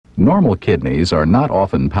Normal kidneys are not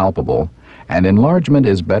often palpable, and enlargement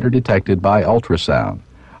is better detected by ultrasound.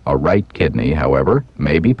 A right kidney, however,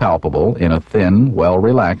 may be palpable in a thin,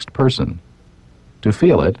 well-relaxed person. To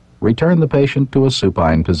feel it, return the patient to a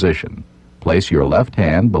supine position. Place your left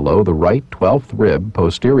hand below the right 12th rib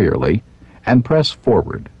posteriorly and press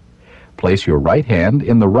forward. Place your right hand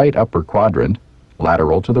in the right upper quadrant,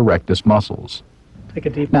 lateral to the rectus muscles. Take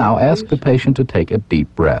a deep Now breath, ask the please. patient to take a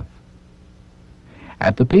deep breath.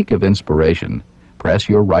 At the peak of inspiration, press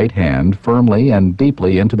your right hand firmly and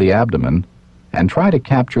deeply into the abdomen and try to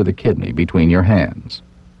capture the kidney between your hands.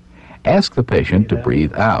 Ask the patient to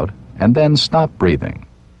breathe out and then stop breathing.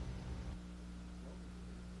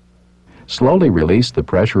 Slowly release the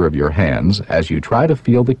pressure of your hands as you try to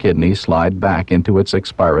feel the kidney slide back into its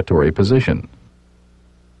expiratory position.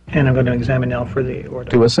 And I'm going to examine now for the aorta.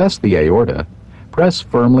 To assess the aorta, press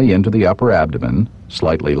firmly into the upper abdomen,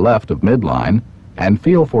 slightly left of midline, and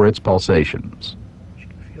feel for its pulsations.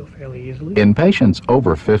 Should feel fairly easily. In patients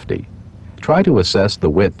over 50, try to assess the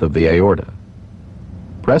width of the aorta.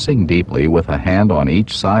 Pressing deeply with a hand on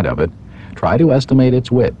each side of it, try to estimate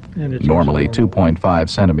its width, And it's normally also normal. 2.5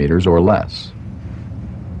 centimeters or less.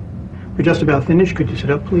 We're just about finished. Could you sit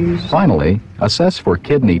up, please? Finally, assess for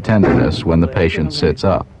kidney tenderness when the patient sits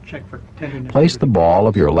up. Check for tenderness. Place the ball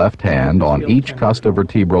of your left hand on each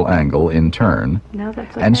costovertebral angle in turn No,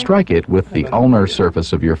 that's okay. and strike it with the ulnar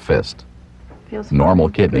surface of your fist. Feels Normal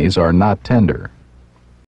fine. kidneys are not tender.